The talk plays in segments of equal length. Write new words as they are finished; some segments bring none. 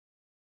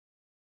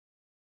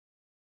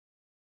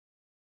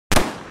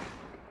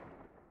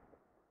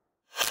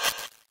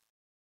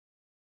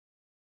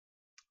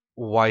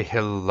Why,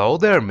 hello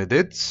there,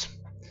 midits,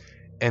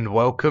 and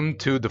welcome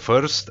to the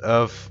first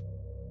of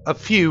a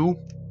few,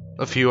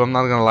 I'm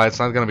not gonna lie, it's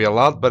not gonna be a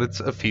lot, but it's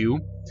a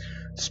few,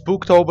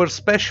 Spooktober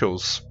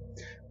specials,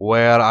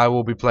 where I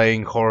will be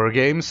playing horror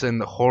games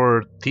and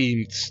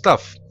horror-themed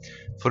stuff.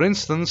 For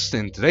instance,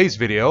 in today's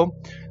video,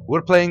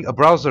 we're playing a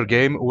browser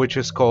game which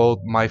is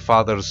called My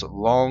Father's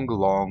Long,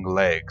 Long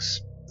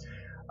Legs.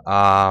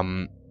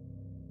 I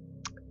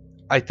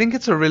think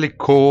it's a really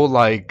cool,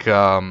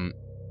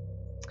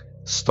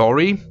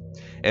 story,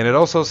 and it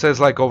also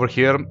says, over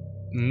here,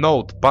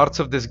 note, parts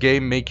of this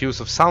game make use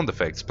of sound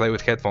effects. Play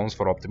with headphones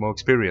for optimal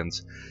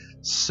experience.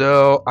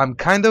 So I'm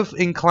kind of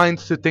inclined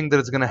to think that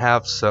it's gonna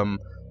have some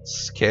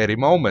scary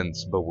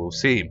moments, but we'll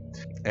see.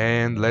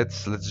 And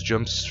let's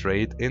jump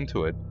straight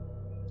into it.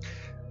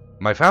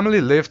 My family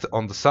lived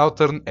on the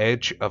southern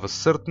edge of a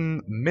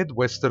certain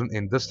midwestern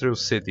industrial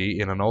city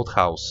in an old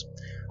house,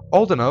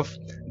 old enough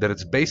that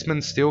its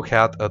basement still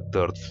had a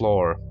dirt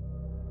floor.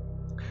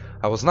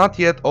 I was not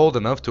yet old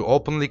enough to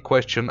openly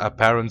question a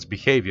parent's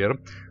behavior,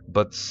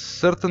 but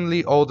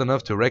certainly old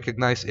enough to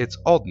recognize its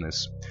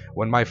oddness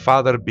when my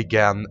father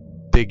began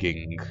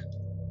digging.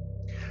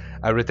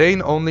 I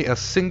retain only a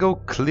single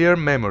clear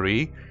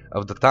memory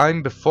of the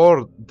time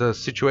before the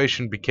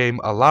situation became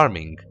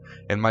alarming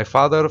and my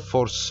father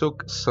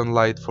forsook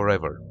sunlight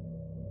forever.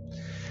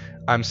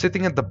 I'm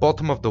sitting at the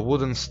bottom of the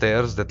wooden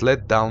stairs that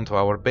led down to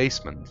our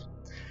basement.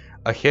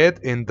 Ahead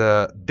in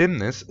the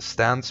dimness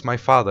stands my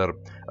father,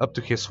 up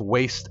to his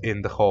waist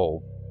in the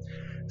hole.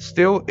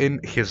 Still in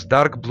his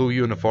dark blue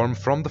uniform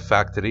from the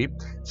factory,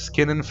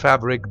 skin and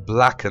fabric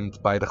blackened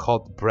by the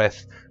hot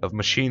breath of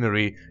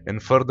machinery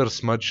and further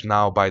smudged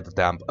now by the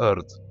damp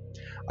earth.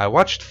 I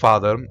watched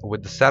father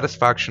with the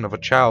satisfaction of a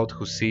child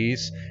who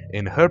sees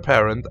in her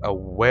parent a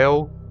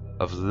well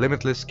of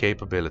limitless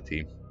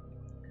capability.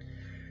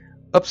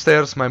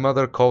 Upstairs my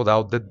mother called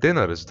out that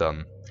dinner is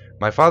done.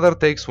 My father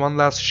takes one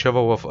last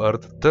shovel of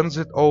earth, turns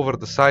it over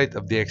the side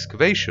of the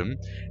excavation,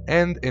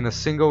 and in a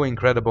single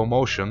incredible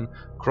motion,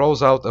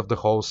 crawls out of the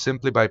hole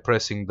simply by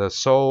pressing the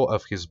sole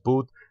of his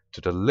boot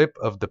to the lip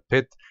of the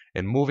pit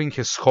and moving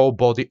his whole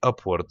body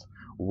upward,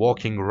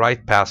 walking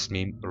right past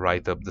me,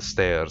 right up the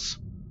stairs.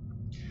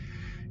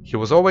 He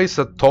was always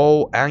a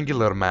tall,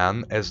 angular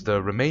man, as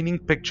the remaining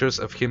pictures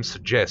of him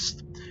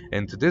suggest,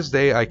 and to this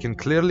day I can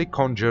clearly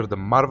conjure the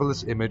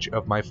marvelous image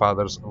of my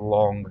father's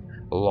long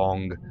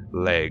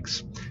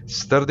legs,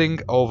 strutting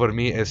over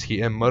me as he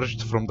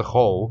emerged from the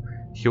hole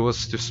he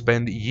was to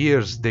spend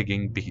years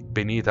digging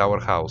beneath our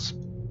house.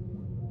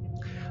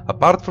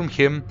 Apart from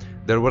him,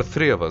 there were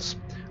three of us: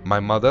 my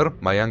mother,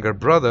 my younger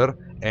brother,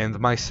 and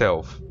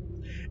myself.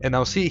 And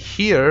now see,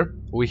 here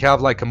we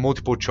have a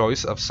multiple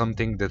choice of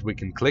something that we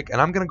can click,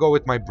 and I'm gonna go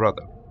with my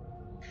brother.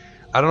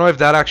 I don't know if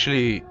that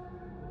actually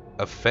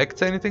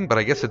affects anything, but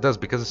I guess it does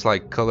because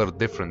it's colored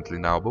differently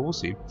now, but we'll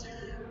see.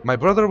 My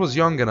brother was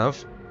young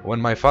enough when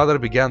my father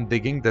began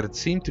digging that it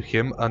seemed to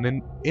him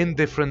an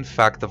indifferent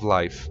fact of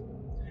life.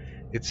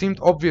 It seemed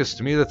obvious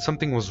to me that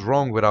something was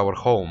wrong with our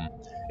home.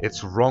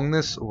 Its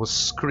wrongness was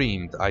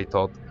screamed, I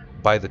thought,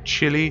 by the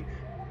chilly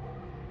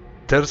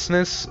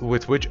terseness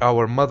with which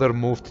our mother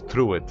moved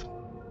through it.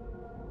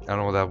 I don't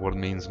know what that word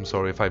means, I'm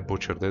sorry if I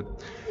butchered it.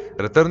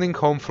 Returning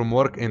home from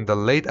work in the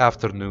late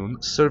afternoon,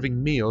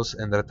 serving meals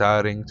and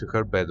retiring to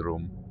her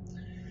bedroom.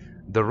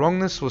 The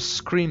wrongness was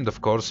screamed,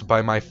 of course,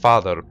 by my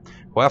father,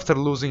 who after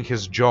losing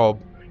his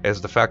job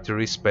as the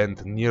factory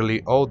spent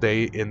nearly all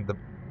day in the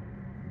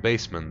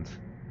basement.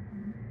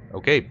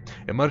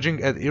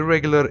 Emerging at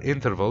irregular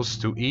intervals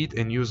to eat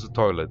and use the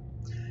toilet.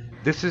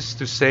 This is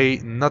to say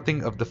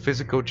nothing of the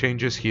physical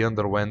changes he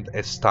underwent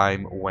as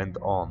time went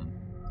on.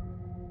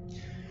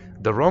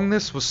 The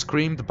wrongness was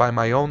screamed by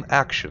my own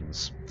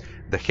actions.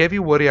 The heavy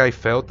worry I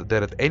felt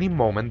that at any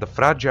moment the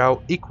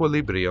fragile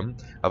equilibrium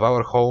of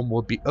our home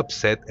would be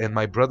upset and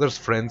my brother's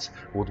friends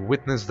would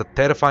witness the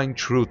terrifying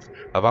truth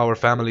of our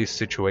family's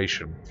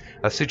situation.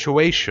 A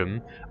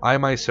situation I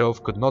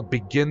myself could not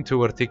begin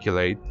to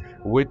articulate,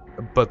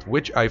 but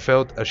which I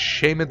felt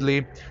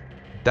ashamedly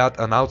that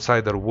an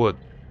outsider would.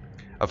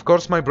 Of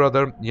course my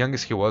brother, young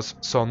as he was,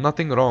 saw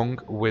nothing wrong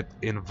with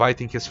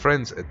inviting his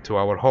friends to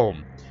our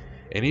home,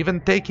 and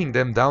even taking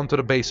them down to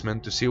the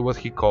basement to see what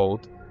he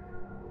called,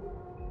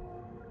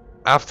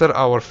 after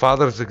our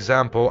father's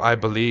example, I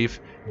believe,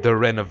 the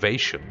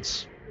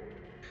renovations.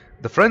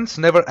 The friends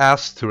never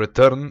asked to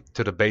return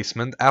to the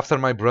basement after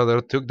my brother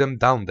took them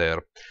down there.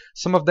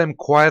 Some of them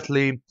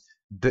quietly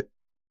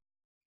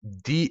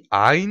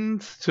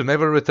deigned to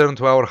never return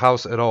to our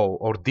house at all,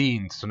 or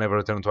deigned to never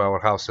return to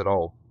our house at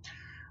all.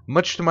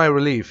 Much to my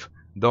relief,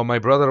 though my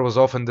brother was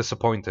often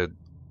disappointed.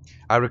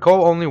 I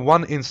recall only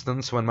one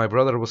instance when my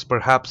brother was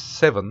perhaps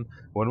 7,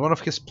 when one of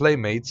his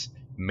playmates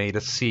made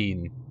a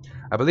scene.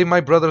 I believe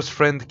my brother's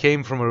friend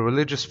came from a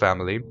religious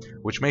family,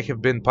 which may have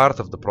been part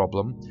of the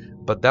problem,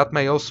 but that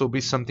may also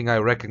be something I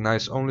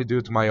recognize only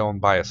due to my own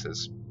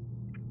biases.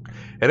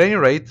 At any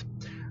rate,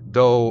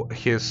 Though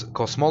his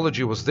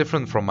cosmology was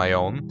different from my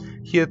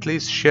own, he at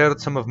least shared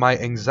some of my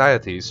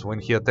anxieties when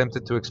he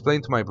attempted to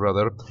explain to my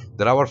brother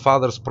that our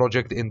father's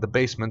project in the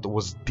basement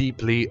was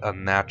deeply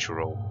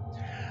unnatural.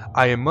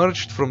 I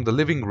emerged from the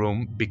living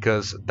room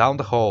because down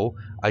the hall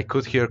I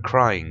could hear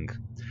crying.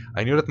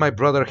 I knew that my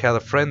brother had a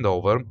friend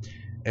over,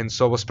 and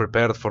so was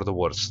prepared for the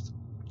worst.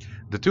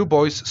 The two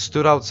boys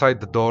stood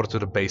outside the door to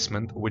the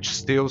basement, which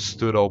still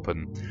stood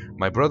open.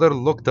 My brother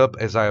looked up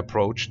as I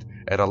approached,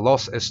 at a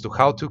loss as to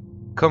how to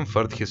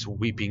comfort his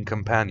weeping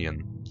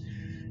companion.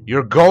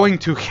 "You're going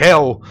to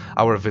hell,"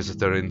 our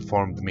visitor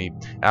informed me,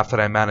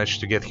 after I managed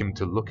to get him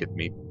to look at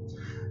me.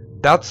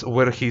 "That's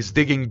where he's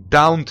digging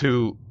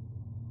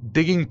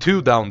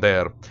to down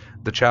there,"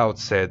 the child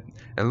said,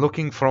 and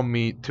looking from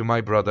me to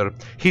my brother,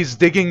 "He's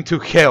digging to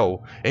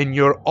hell, and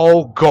you're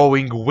all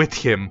going with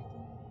him."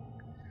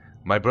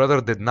 My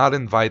brother did not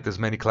invite as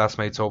many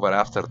classmates over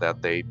after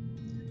that day,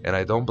 and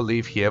I don't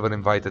believe he ever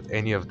invited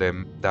any of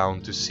them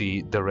down to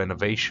see the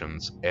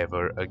renovations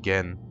ever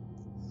again.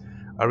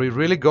 "Are we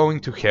really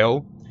going to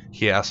hell?"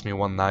 he asked me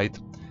one night,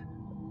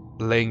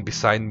 laying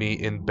beside me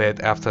in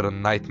bed after a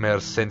nightmare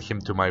sent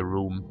him to my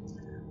room.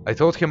 I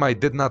told him I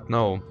did not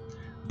know.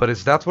 "But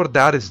is that where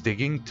Dad is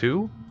digging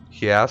to?"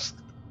 he asked.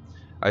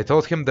 I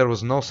told him there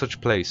was no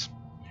such place.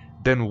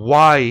 "Then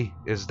why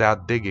is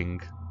Dad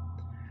digging?"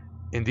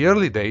 In the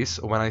early days,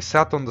 when I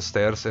sat on the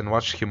stairs and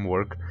watched him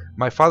work,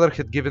 my father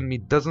had given me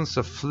dozens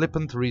of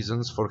flippant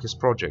reasons for his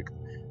project,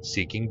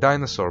 seeking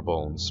dinosaur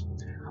bones.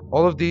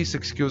 All of these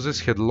excuses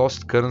had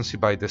lost currency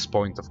by this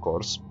point, of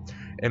course,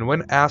 and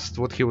when asked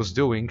what he was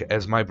doing,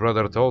 as my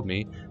brother told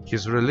me,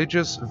 his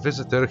religious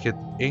visitor had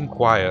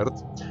inquired,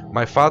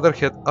 my father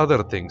had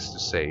other things to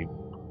say.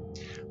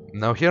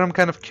 Now here I'm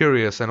kind of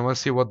curious and I want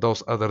to see what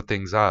those other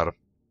things are.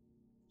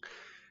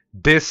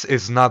 "This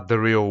is not the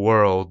real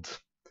world,"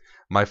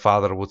 my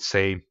father would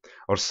say,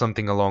 or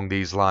something along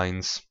these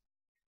lines.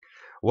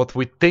 "What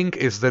we think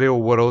is the real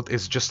world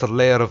is just a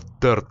layer of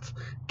dirt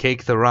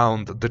caked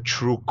around the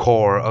true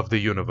core of the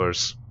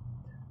universe."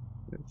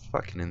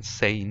 Fucking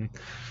insane.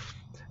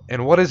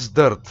 "And what is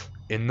dirt?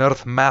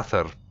 Inert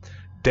matter,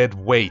 dead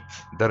weight,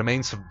 the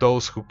remains of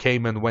those who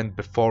came and went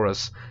before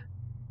us,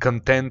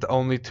 content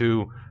only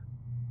to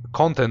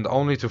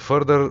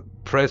further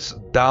press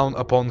down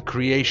upon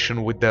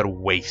creation with their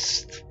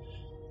waste.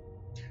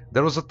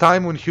 There was a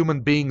time when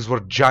human beings were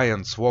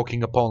giants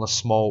walking upon a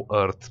small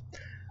earth,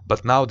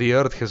 but now the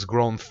earth has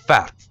grown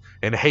fat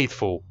and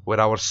hateful with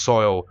our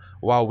soil,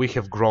 while we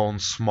have grown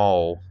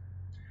small.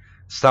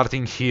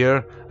 Starting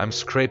here, I'm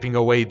scraping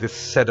away this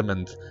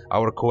sediment,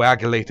 our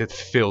coagulated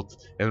filth,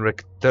 and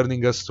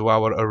returning us to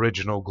our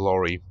original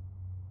glory."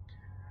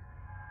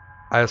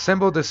 I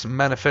assembled this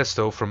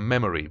manifesto from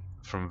memory,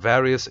 from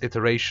various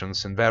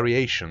iterations and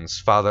variations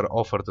Father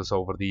offered us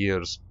over the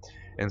years,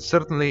 and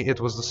certainly it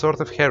was the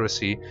sort of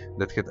heresy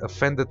that had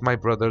offended my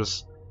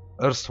brother's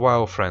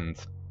erstwhile friend.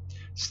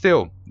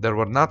 Still, there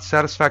were not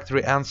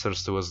satisfactory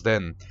answers to us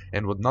then,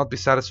 and would not be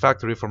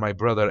satisfactory for my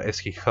brother as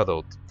he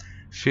huddled,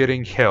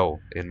 fearing hell,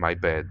 in my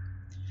bed.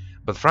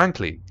 But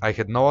frankly, I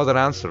had no other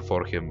answer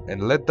for him,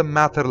 and let the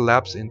matter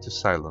lapse into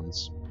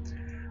silence.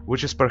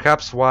 Which is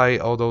perhaps why,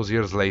 all those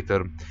years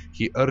later,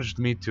 he urged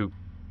me to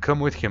come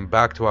with him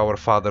back to our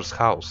father's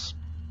house.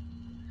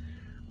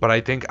 But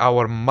I think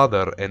our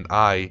mother and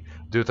I,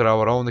 due to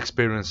our own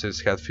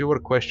experiences, had fewer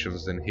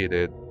questions than he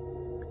did.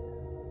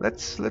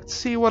 Let's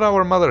see what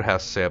our mother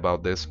has to say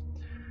about this.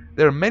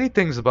 There are many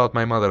things about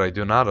my mother I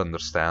do not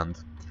understand.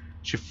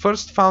 She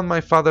first found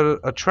my father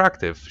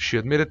attractive, she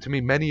admitted to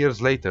me many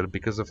years later,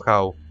 because of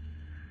how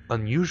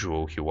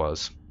unusual he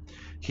was.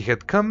 He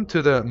had come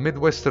to the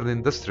Midwestern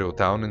industrial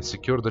town and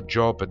secured a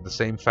job at the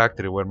same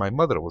factory where my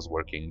mother was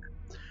working.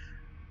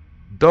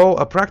 Though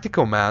a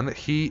practical man,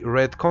 he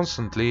read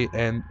constantly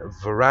and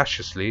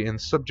voraciously in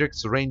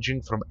subjects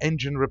ranging from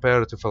engine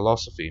repair to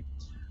philosophy,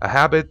 a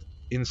habit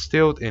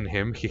instilled in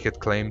him, he had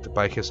claimed,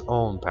 by his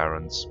own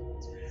parents.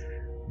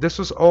 This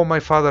was all my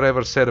father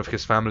ever said of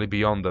his family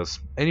beyond us.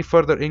 Any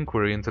further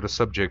inquiry into the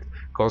subject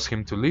caused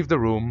him to leave the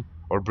room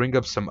or bring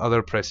up some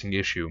other pressing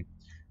issue.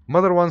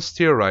 Mother once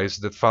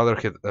theorized that father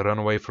had run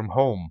away from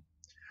home.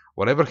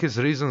 Whatever his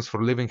reasons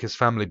for leaving his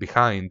family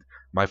behind,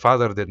 my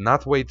father did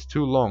not wait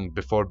too long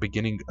before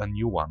beginning a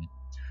new one.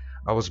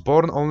 I was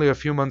born only a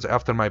few months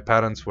after my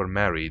parents were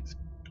married.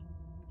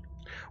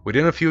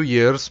 Within a few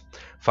years,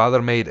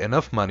 father made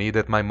enough money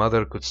that my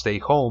mother could stay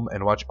home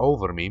and watch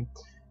over me,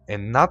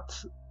 and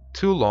not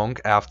too long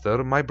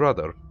after my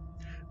brother.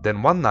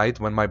 Then one night,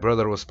 when my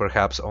brother was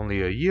perhaps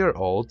only a year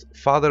old,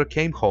 father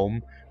came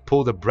home,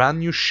 pulled a brand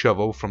new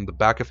shovel from the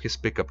back of his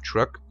pickup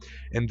truck,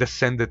 and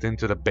descended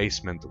into the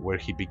basement where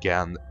he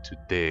began to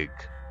dig.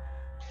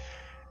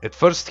 At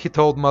first he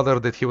told mother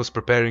that he was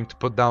preparing to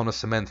put down a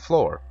cement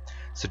floor,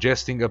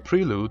 suggesting a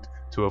prelude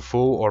to a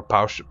full or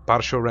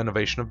partial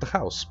renovation of the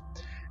house.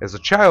 As a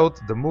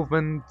child, the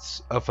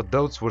movements of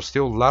adults were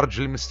still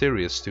largely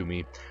mysterious to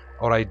me,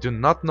 or I do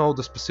not know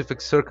the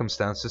specific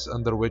circumstances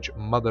under which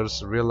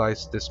mothers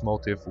realized this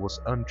motive was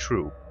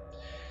untrue.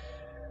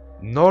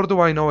 Nor do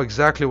I know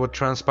exactly what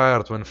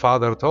transpired when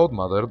Father told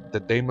Mother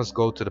that they must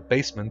go to the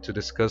basement to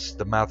discuss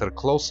the matter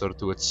closer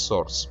to its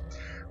source.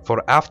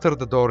 For after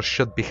the door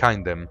shut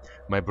behind them,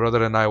 my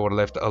brother and I were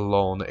left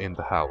alone in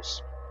the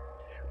house.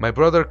 My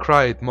brother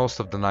cried most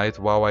of the night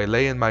while I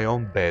lay in my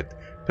own bed,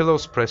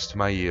 pillows pressed to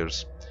my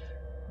ears.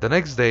 The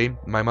next day,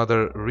 my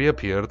mother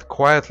reappeared,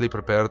 quietly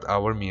prepared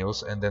our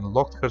meals, and then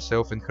locked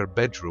herself in her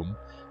bedroom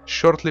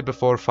shortly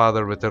before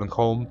Father returned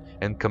home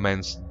and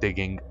commenced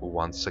digging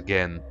once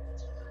again.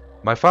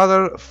 My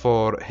father,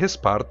 for his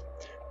part,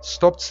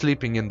 stopped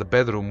sleeping in the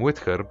bedroom with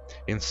her,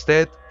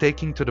 instead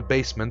taking to the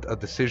basement, a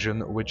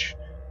decision which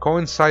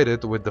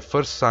coincided with the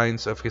first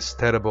signs of his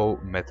terrible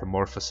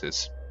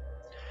metamorphosis.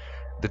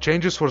 The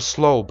changes were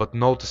slow but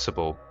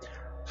noticeable.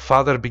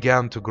 Father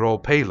began to grow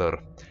paler,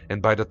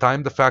 and by the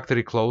time the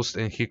factory closed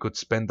and he could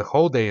spend the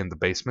whole day in the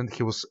basement,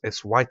 he was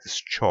as white as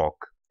chalk.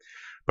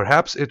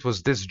 Perhaps it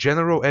was this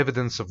general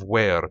evidence of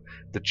wear,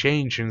 the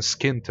change in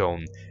skin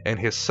tone, and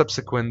his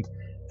subsequent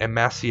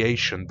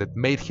emaciation that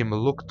made him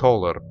look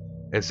taller,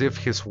 as if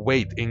his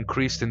weight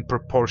increased in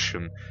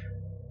proportion.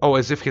 Oh,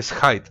 as if his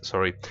height,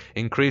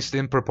 increased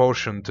in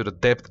proportion to the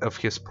depth of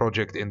his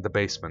project in the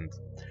basement.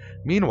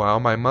 Meanwhile,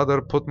 my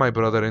mother put my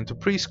brother into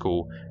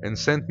preschool and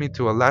sent me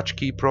to a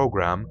latchkey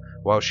program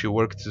while she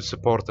worked to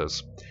support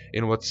us,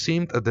 in what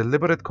seemed a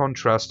deliberate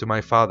contrast to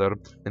my father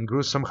and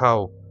grew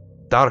somehow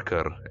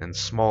darker and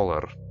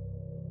smaller.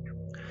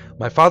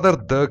 My father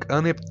dug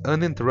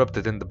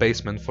uninterrupted in the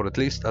basement for at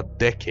least a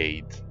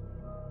decade.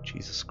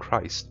 Jesus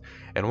Christ.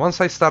 And once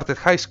I started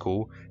high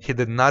school, he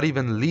did not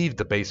even leave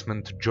the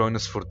basement to join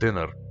us for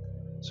dinner.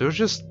 So it was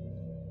just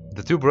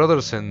the two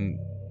brothers and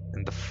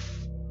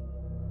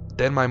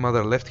then my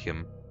mother left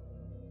him.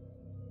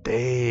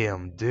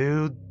 Damn,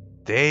 dude.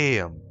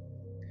 Damn.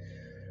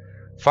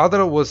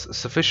 Father was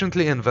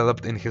sufficiently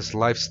enveloped in his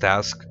life's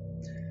task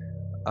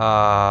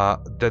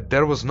that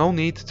there was no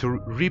need to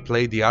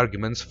replay the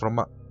arguments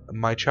from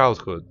my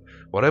childhood.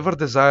 Whatever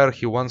desire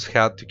he once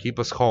had to keep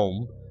us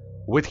home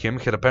with him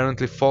had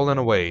apparently fallen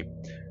away,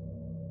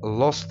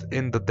 lost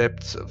in the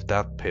depths of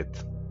that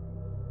pit.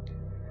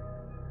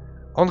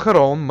 On her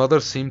own, Mother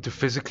seemed to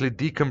physically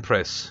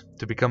decompress,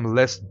 to become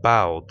less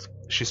bowed.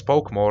 She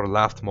spoke more,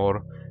 laughed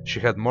more, she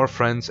had more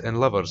friends and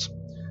lovers.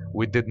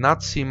 We did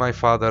not see my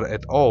father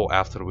at all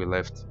after we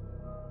left.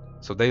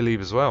 So they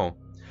leave as well.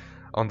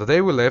 On the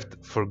day we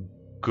left for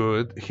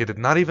good, he did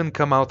not even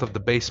come out of the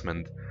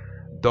basement,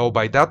 though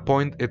by that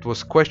point it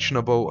was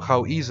questionable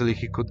how easily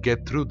he could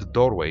get through the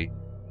doorway.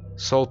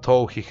 So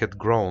tall he had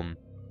grown.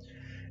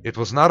 It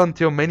was not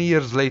until many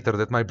years later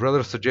that my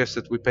brother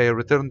suggested we pay a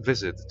return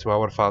visit to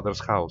our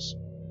father's house.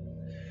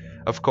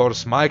 Of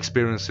course, my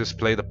experiences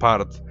played a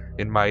part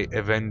in my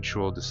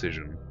eventual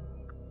decision.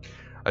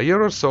 A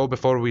year or so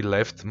before we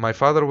left, my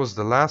father was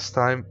the last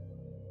time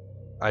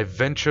I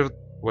ventured...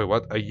 Wait,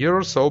 what? A year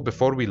or so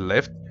before we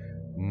left,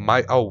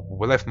 my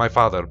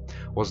father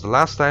was the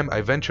last time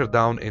I ventured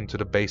down into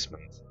the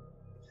basement.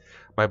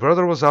 My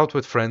brother was out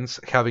with friends,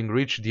 having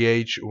reached the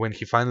age when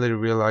he finally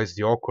realized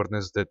the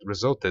awkwardness that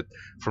resulted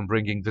from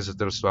bringing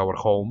visitors to our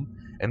home,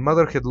 and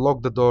Mother had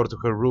locked the door to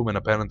her room and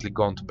apparently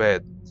gone to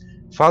bed.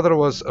 Father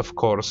was, of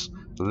course,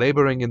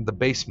 laboring in the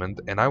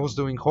basement, and I was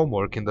doing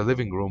homework in the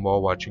living room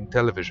while watching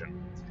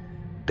television.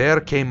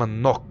 There came a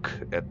knock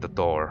at the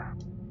door.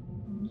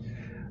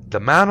 The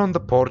man on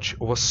the porch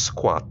was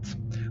squat,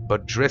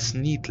 but dressed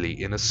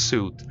neatly in a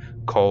suit,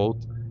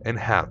 coat, and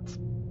hat.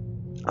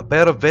 A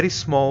pair of very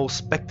small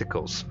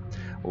spectacles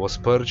was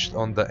perched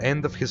on the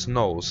end of his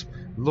nose,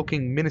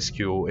 looking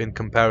minuscule in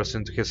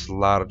comparison to his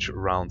large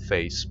round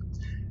face.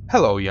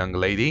 "Hello, young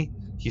lady,"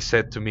 he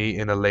said to me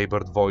in a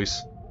labored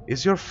voice.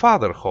 "Is your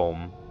father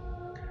home?"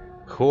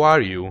 "Who are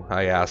you?"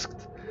 I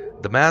asked.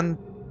 The man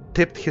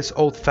tipped his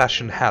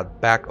old-fashioned hat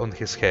back on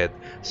his head,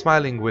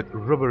 smiling with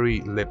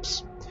rubbery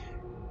lips.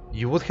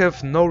 "You would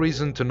have no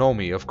reason to know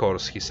me, of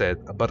course," he said,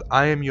 "but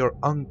I am your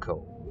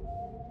uncle."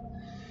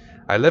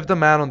 I left the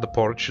man on the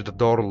porch, the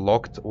door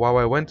locked, while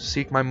I went to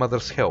seek my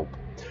mother's help.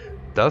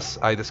 Thus,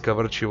 I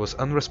discovered she was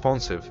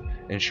unresponsive,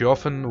 and she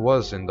often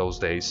was in those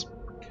days.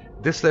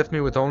 This left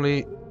me with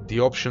only the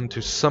option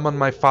to summon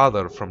my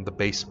father from the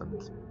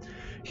basement.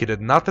 He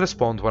did not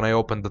respond when I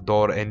opened the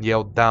door and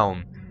yelled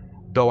down,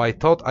 though I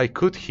thought I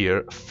could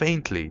hear,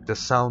 faintly, the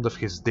sound of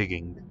his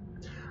digging.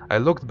 I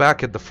looked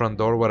back at the front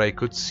door where I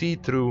could see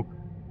through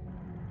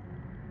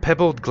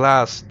pebbled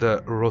glass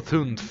the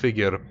rotund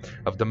figure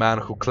of the man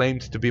who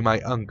claimed to be my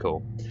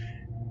uncle,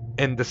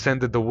 and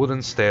descended the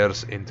wooden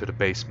stairs into the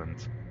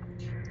basement.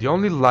 The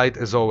only light,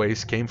 as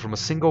always, came from a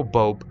single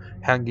bulb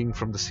hanging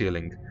from the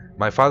ceiling.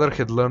 My father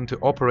had learned to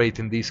operate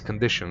in these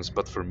conditions,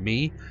 but for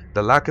me,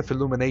 the lack of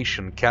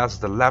illumination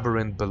cast the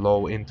labyrinth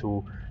below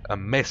into a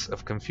mess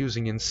of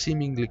confusing and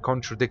seemingly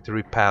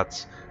contradictory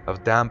paths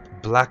of damp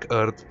black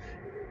earth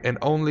and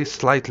only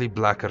slightly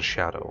blacker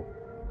shadow.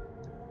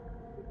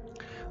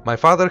 My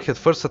father had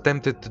first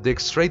attempted to dig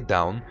straight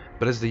down,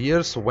 but as the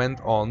years went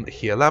on,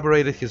 he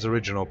elaborated his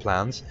original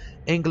plans,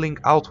 angling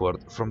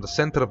outward from the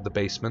center of the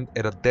basement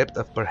at a depth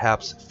of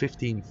perhaps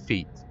 15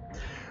 feet.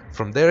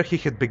 From there he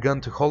had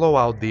begun to hollow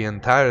out the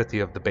entirety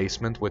of the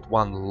basement with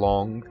one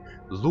long,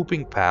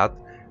 looping path,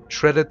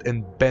 threaded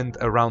and bent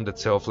around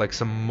itself like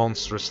some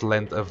monstrous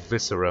length of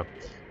viscera,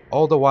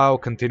 all the while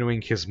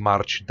continuing his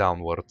march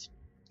downward.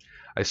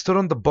 I stood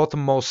on the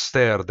bottommost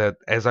stair that,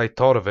 as I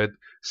thought of it,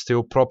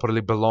 still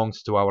properly belonged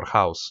to our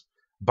house.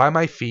 By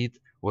my feet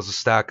was a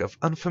stack of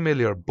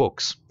unfamiliar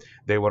books.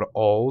 They were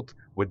old,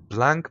 with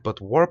blank but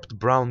warped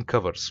brown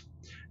covers.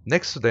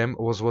 Next to them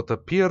was what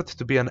appeared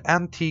to be an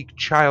antique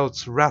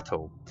child's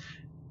rattle,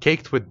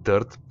 caked with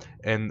dirt,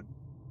 and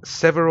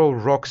several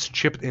rocks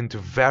chipped into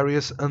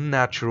various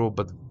unnatural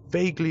but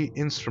vaguely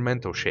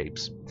instrumental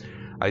shapes.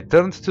 I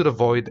turned to the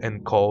void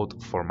and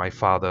called for my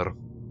father.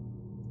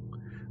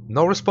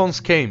 No response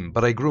came,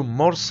 but I grew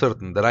more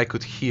certain that I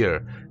could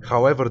hear,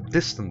 however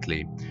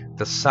distantly,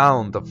 the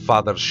sound of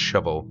father's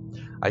shovel.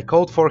 I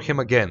called for him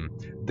again,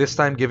 this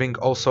time giving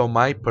also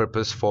my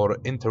purpose for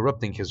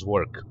interrupting his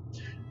work.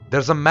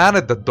 "There's a man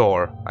at the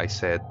door," I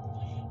said.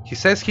 "He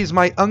says he's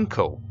my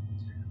uncle."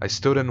 I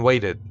stood and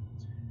waited,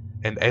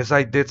 and as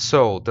I did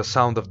so, the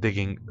sound of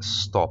digging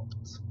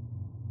stopped.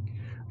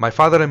 My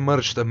father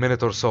emerged a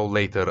minute or so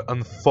later,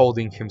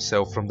 unfolding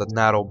himself from the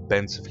narrow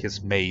bends of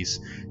his maze,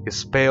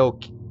 his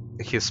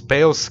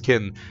pale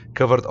skin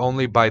covered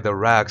only by the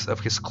rags of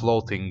his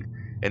clothing,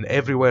 and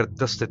everywhere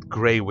dusted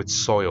grey with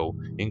soil,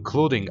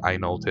 including, I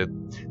noted,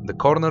 the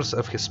corners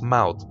of his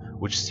mouth,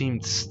 which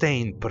seemed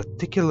stained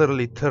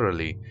particularly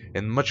thoroughly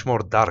and much more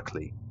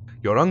darkly.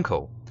 "Your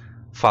uncle,"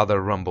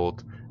 father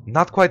rumbled,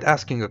 not quite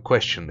asking a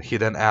question. He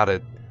then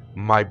added,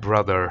 "My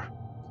brother."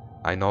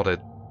 I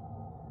nodded.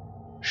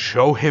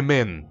 "Show him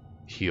in,"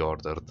 he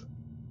ordered.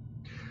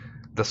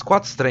 The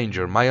squat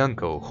stranger, my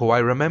uncle, who I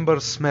remember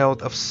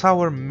smelled of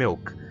sour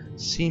milk,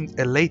 seemed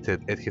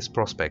elated at his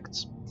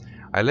prospects.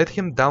 I led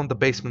him down the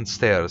basement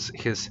stairs,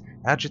 his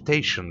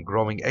agitation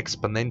growing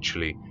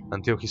exponentially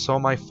until he saw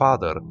my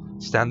father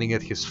standing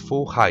at his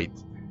full height.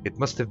 It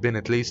must have been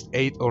at least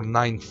 8 or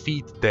 9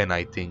 feet then,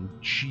 I think.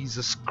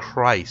 Jesus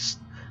Christ!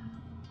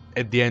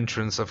 At the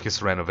entrance of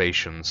his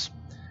renovations.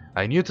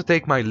 I knew to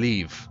take my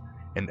leave,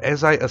 and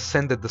as I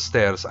ascended the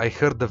stairs I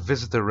heard the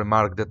visitor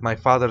remark that my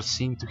father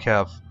seemed to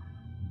have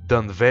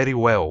done very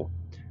well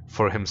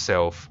for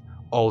himself,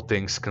 all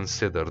things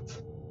considered.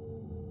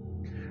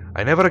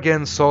 I never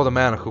again saw the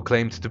man who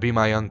claimed to be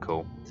my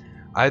uncle,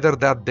 either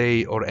that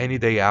day or any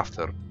day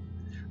after.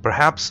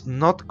 Perhaps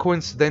not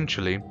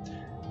coincidentally,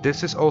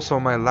 this is also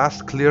my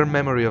last clear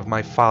memory of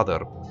my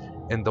father,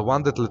 and the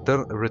one that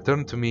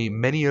returned to me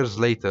many years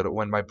later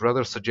when my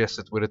brother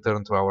suggested we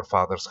return to our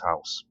father's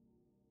house.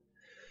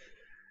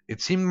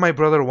 It seemed my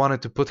brother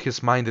wanted to put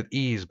his mind at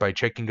ease by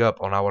checking up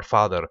on our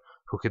father,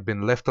 who had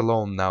been left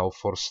alone now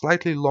for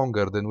slightly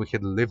longer than we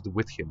had lived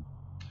with him.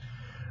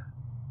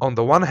 On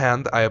the one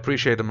hand, I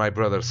appreciated my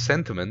brother's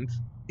sentiment,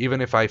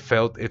 even if I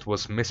felt it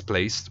was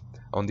misplaced.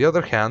 On the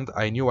other hand,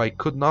 I knew I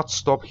could not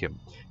stop him.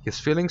 His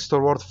feelings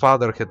toward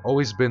father had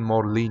always been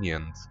more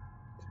lenient.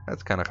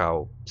 That's kind of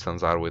how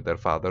sons are with their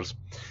fathers.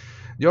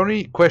 The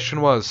only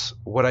question was,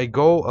 would I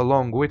go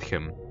along with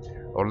him,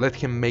 or let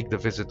him make the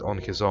visit on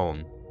his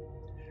own?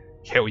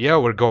 Hell yeah,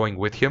 we're going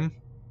with him.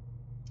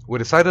 We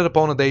decided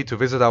upon a day to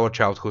visit our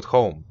childhood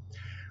home,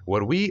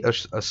 where we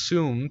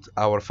assumed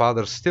our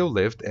father still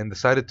lived, and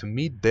decided to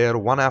meet there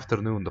one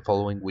afternoon the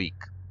following week.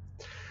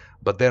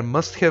 But there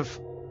must have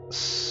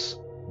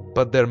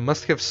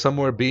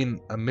somewhere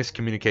been a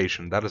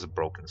miscommunication. That is a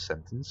broken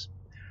sentence.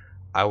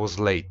 I was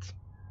late.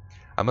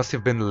 I must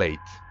have been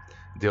late.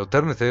 The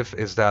alternative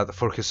is that,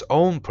 for his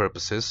own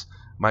purposes,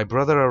 my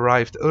brother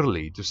arrived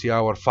early to see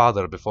our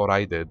father before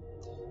I did,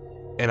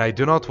 and I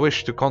do not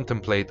wish to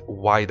contemplate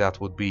why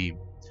that would be.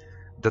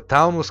 The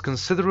town was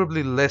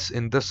considerably less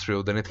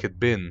industrial than it had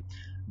been,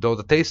 though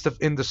the taste of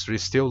industry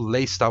still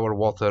laced our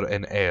water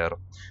and air.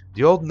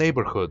 The old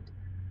neighborhood,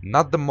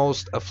 not the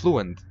most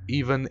affluent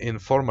even in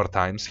former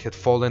times, had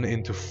fallen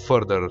into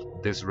further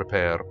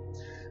disrepair.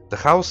 The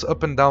house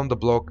up and down the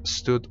block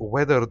stood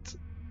weathered,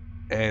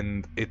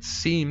 and it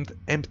seemed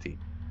empty.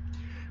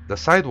 The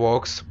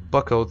sidewalks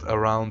buckled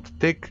around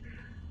thick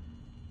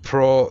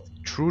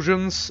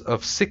protrusions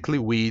of sickly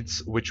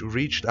weeds which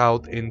reached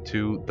out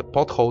into the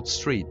potholed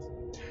street,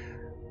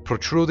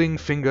 protruding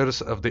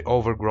fingers of the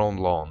overgrown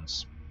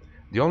lawns.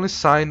 The only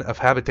sign of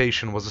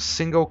habitation was a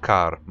single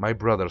car, my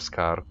brother's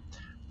car,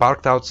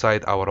 parked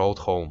outside our old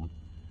home.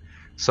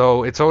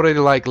 So it's already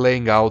like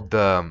laying out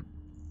the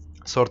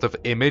sort of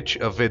image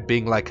of it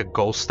being like a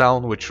ghost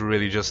town, which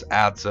really just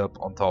adds up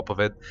on top of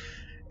it,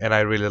 and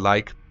I really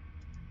like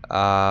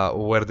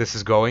where this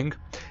is going.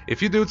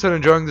 If you dudes are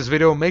enjoying this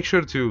video, make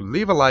sure to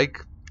leave a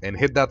like and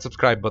hit that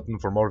subscribe button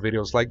for more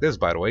videos like this,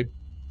 by the way.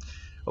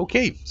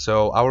 Okay,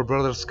 so our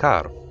brother's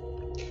car.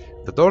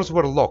 The doors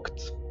were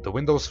locked, the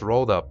windows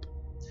rolled up.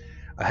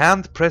 A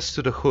hand pressed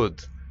to the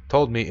hood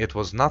told me it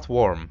was not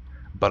warm,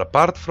 but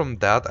apart from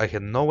that I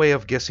had no way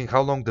of guessing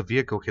how long the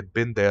vehicle had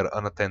been there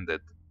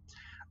unattended.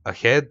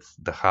 Ahead,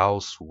 the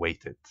house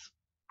waited.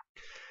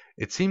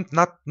 It seemed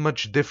not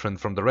much different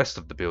from the rest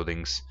of the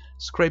buildings,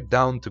 scraped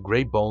down to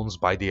grey bones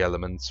by the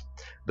elements.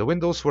 The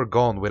windows were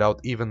gone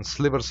without even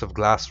slivers of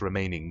glass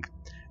remaining,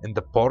 and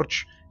the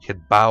porch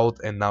had bowed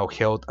and now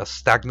held a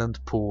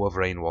stagnant pool of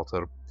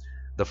rainwater.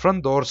 The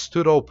front door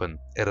stood open,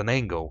 at an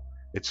angle,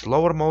 its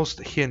lowermost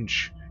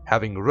hinge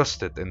having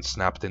rusted and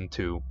snapped in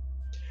two.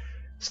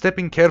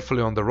 Stepping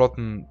carefully on the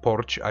rotten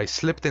porch, I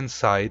slipped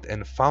inside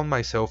and found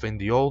myself in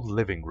the old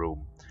living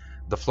room.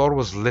 The floor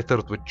was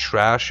littered with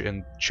trash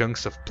and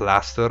chunks of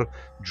plaster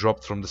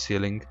dropped from the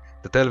ceiling.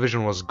 The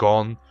television was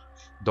gone,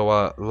 though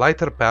a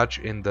lighter patch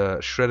in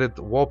the shredded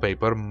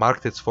wallpaper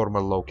marked its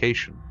former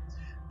location.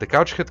 The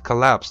couch had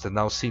collapsed and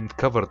now seemed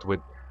covered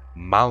with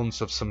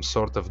mounds of some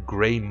sort of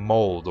grey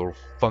mold or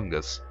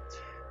fungus.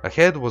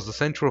 Ahead was the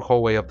central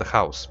hallway of the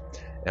house,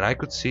 and I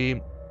could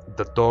see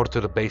the door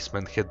to the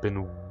basement had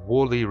been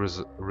wholly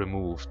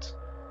removed.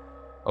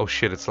 Oh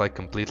shit, it's like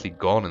completely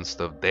gone and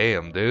stuff.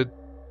 Damn, dude.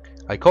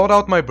 I called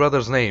out my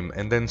brother's name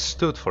and then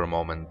stood for a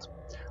moment,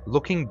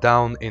 looking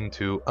down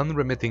into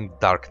unremitting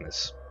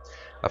darkness.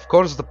 Of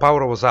course the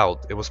power was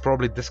out, it was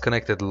probably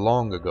disconnected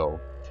long ago,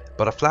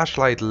 but a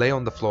flashlight lay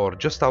on the floor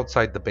just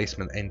outside the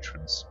basement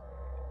entrance.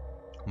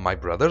 My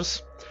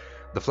brother's?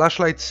 The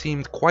flashlight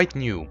seemed quite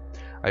new.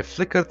 I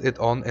flickered it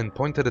on and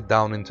pointed it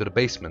down into the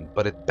basement,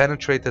 but it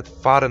penetrated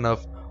far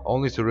enough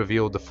only to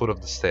reveal the foot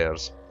of the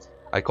stairs.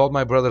 I called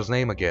my brother's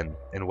name again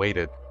and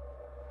waited.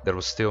 There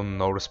was still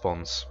no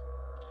response.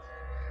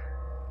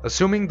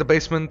 Assuming the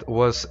basement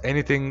was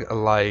anything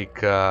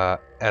like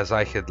as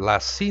I had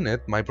last seen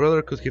it, my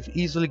brother could have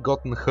easily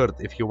gotten hurt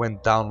if he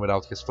went down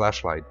without his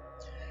flashlight.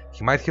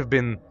 He might have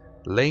been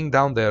laying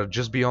down there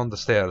just beyond the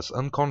stairs,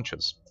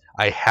 unconscious.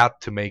 I had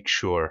to make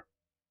sure.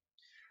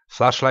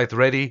 Flashlight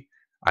ready,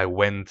 I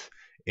went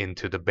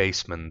into the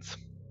basement.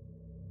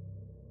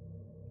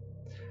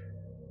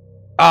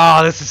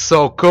 Ah, this is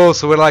so cool.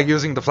 So we're like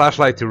using the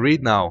flashlight to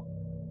read now.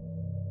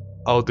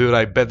 Oh, dude,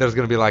 I bet there's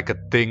gonna be like a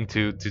thing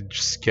to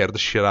just scare the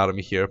shit out of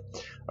me here.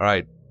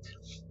 Alright.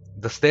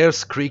 The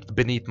stairs creaked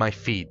beneath my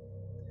feet.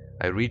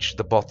 I reached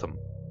the bottom,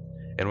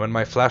 and when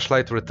my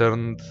flashlight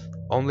returned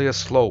only a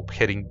slope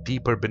heading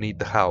deeper beneath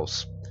the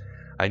house,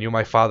 I knew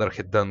my father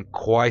had done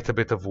quite a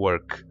bit of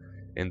work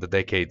in the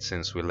decades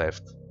since we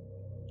left.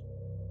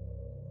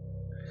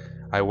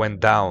 I went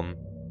down.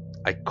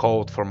 I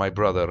called for my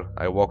brother.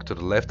 I walked to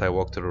the left, I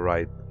walked to the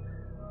right.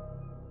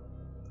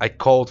 I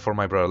called for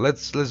my brother.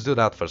 Let's do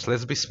that first.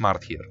 Let's be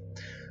smart here.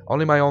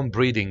 Only my own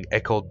breathing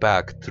echoed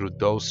back through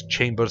those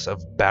chambers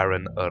of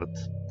barren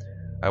earth.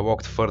 I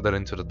walked further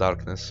into the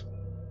darkness.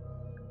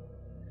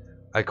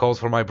 I called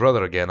for my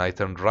brother again. I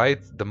turned right.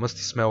 The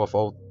musty smell of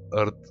old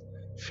earth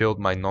filled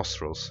my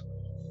nostrils.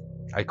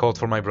 I called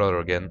for my brother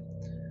again.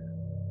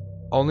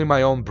 Only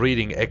my own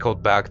breathing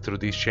echoed back through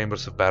these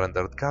chambers of barren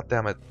earth. God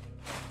damn it.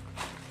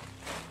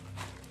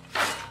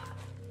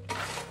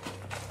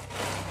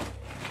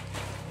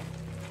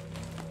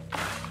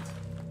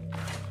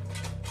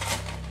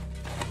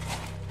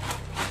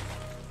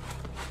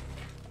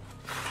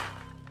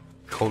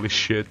 Holy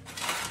shit.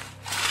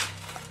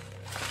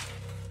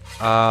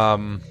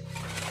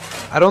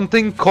 I don't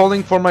think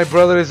calling for my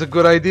brother is a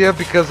good idea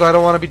because I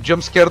don't want to be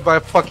jump scared by a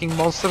fucking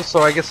monster,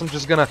 so I guess I'm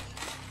just gonna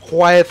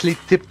quietly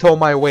tiptoe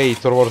my way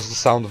towards the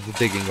sound of the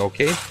digging,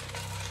 okay?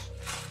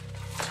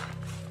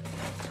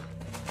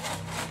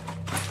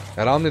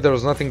 Around me there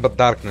was nothing but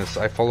darkness.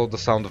 I followed the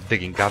sound of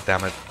digging, god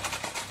damn it.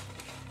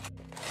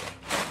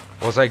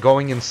 Was I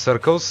going in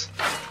circles?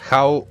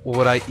 How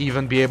would I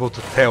even be able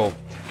to tell?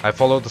 I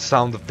followed the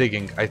sound of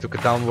digging. I took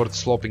a downward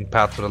sloping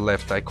path to the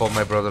left. I called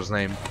my brother's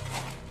name.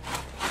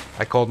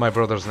 I called my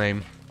brother's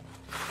name.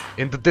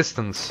 In the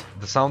distance,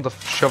 the sound of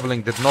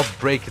shoveling did not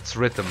break its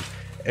rhythm,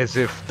 as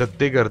if the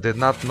digger did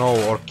not know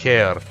or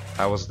care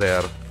I was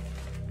there.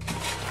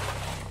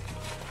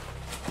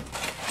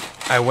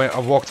 I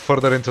walked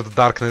further into the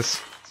darkness.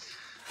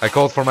 I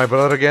called for my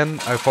brother again.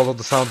 I followed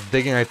the sound of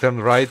digging. I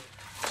turned right.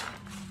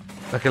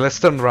 Okay, let's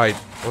turn right.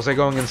 Was I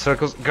going in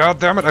circles? God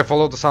damn it, I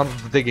followed the sound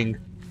of the digging.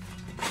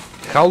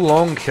 How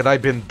long had I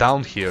been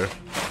down here?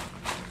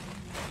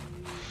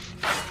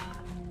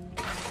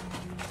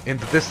 In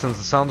the distance,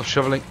 the sound of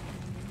shoveling.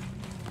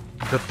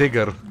 The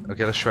digger.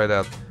 Okay, let's try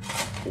that.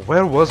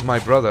 Where was my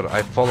brother?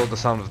 I followed the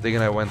sound of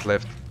digging. I went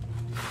left.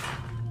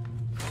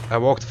 I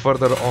walked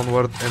further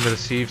onward and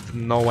received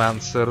no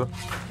answer.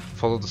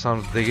 Followed the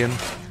sound of digging.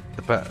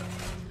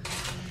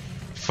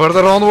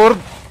 Further onward.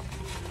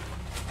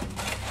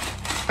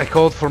 I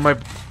called for my...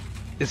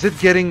 Is it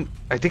getting...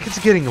 I think it's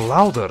getting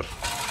louder.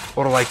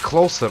 Or like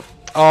closer.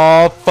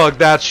 Oh, fuck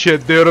that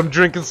shit, dude. I'm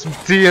drinking some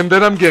tea and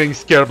then I'm getting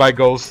scared by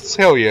ghosts.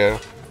 Hell yeah.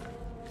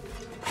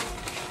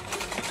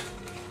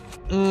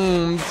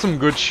 Some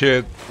good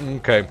shit.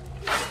 Okay.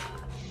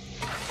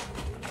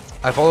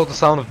 I followed the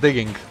sound of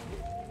digging.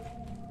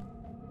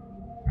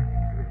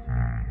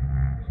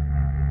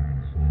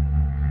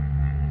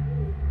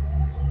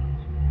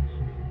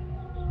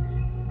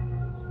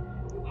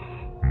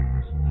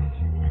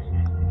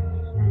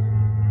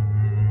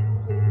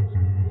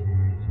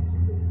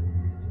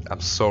 I'm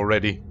so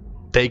ready.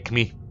 Take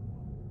me.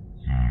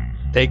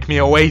 Take me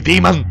away,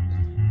 demon!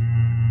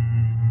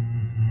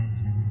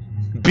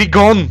 Be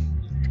gone!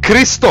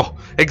 Christo!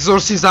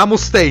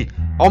 Exorcizamus te!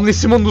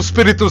 Omnis immundus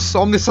spiritus,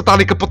 omnis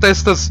satanica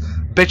potestas!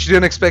 Bitch, you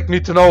didn't expect me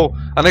to know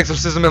an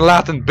exorcism in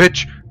Latin,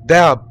 bitch!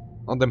 Dab!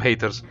 On them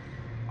haters.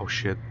 Oh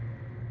shit.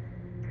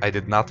 I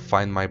did not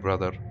find my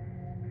brother.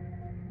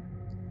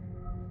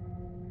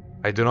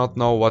 I do not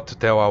know what to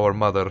tell our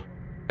mother.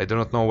 I do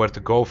not know where to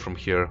go from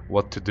here,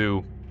 what to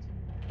do.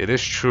 It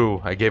is true,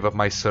 I gave up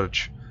my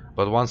search,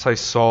 but once I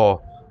saw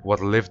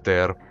what lived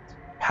there,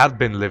 had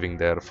been living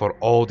there for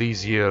all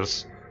these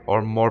years,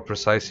 or more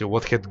precisely,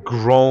 what had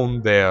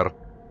grown there,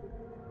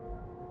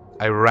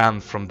 I ran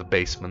from the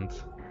basement.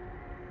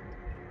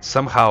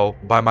 Somehow,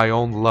 by my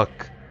own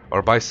luck,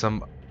 or by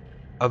some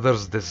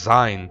other's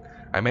design,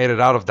 I made it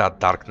out of that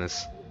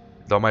darkness,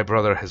 though my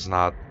brother has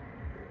not.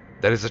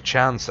 There is a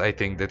chance, I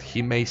think, that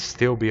he may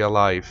still be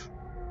alive.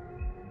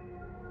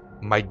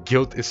 My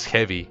guilt is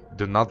heavy,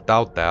 do not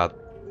doubt that,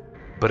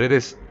 but it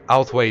is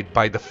outweighed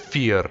by the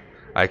fear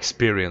I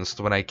experienced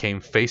when I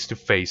came face to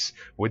face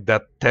with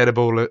that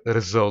terrible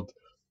result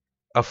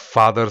of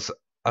Father's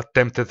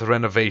attempted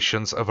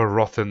renovations of a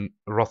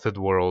rotted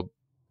world.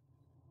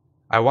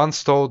 I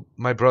once told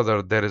my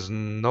brother there is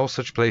no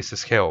such place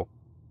as hell.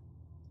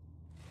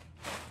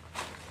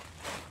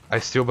 I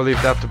still believe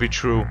that to be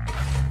true,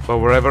 but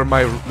wherever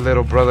my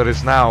little brother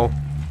is now,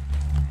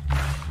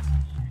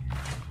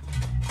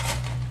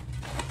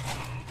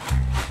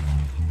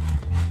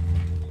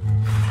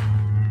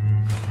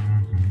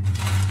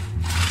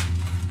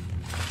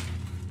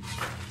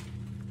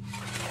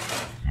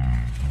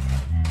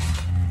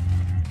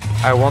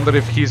 I wonder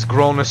if he's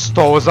grown as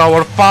tall as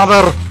our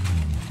father!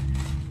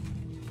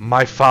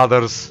 My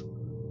father's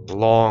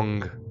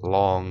long,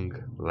 long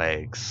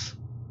legs.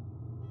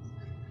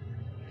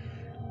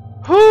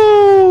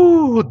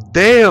 Whoo!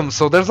 Damn!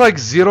 So there's like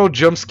 0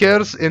 jump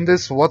scares in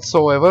this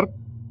whatsoever.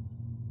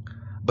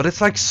 But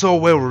it's like so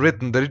well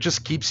written that it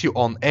just keeps you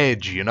on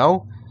edge, you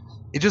know?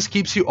 It just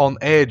keeps you on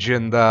edge,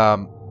 and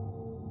the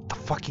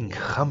fucking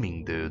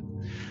humming, dude.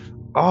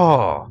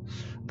 Oh,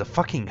 the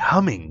fucking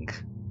humming.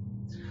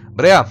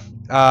 But yeah,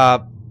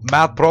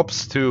 mad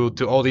props to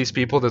all these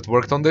people that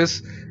worked on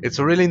this. It's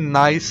a really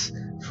nice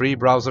free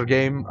browser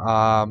game.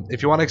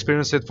 If you want to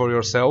experience it for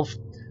yourself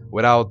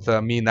without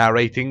me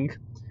narrating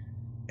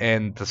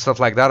and stuff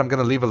like that, I'm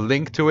gonna leave a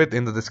link to it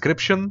in the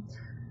description.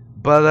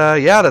 But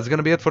yeah, that's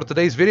gonna be it for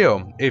today's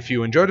video. If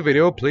you enjoyed the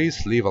video,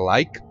 please leave a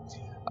like,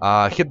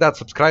 hit that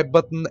subscribe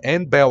button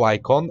and bell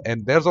icon,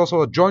 and there's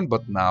also a join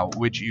button now,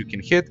 which you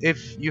can hit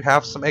if you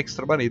have some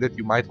extra money that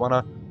you might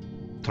wanna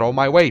throw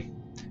my way.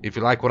 If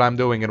you like what I'm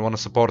doing and want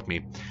to support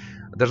me.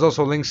 There's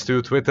also links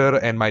to Twitter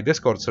and my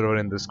Discord server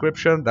in the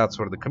description. That's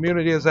where the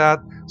community is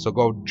at, so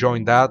go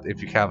join that if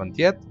you haven't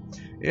yet.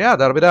 Yeah,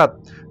 that'll be that.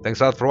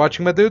 Thanks a lot for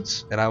watching, my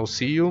dudes, and I will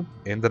see you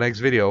in the next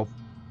video.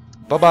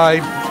 Bye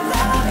bye.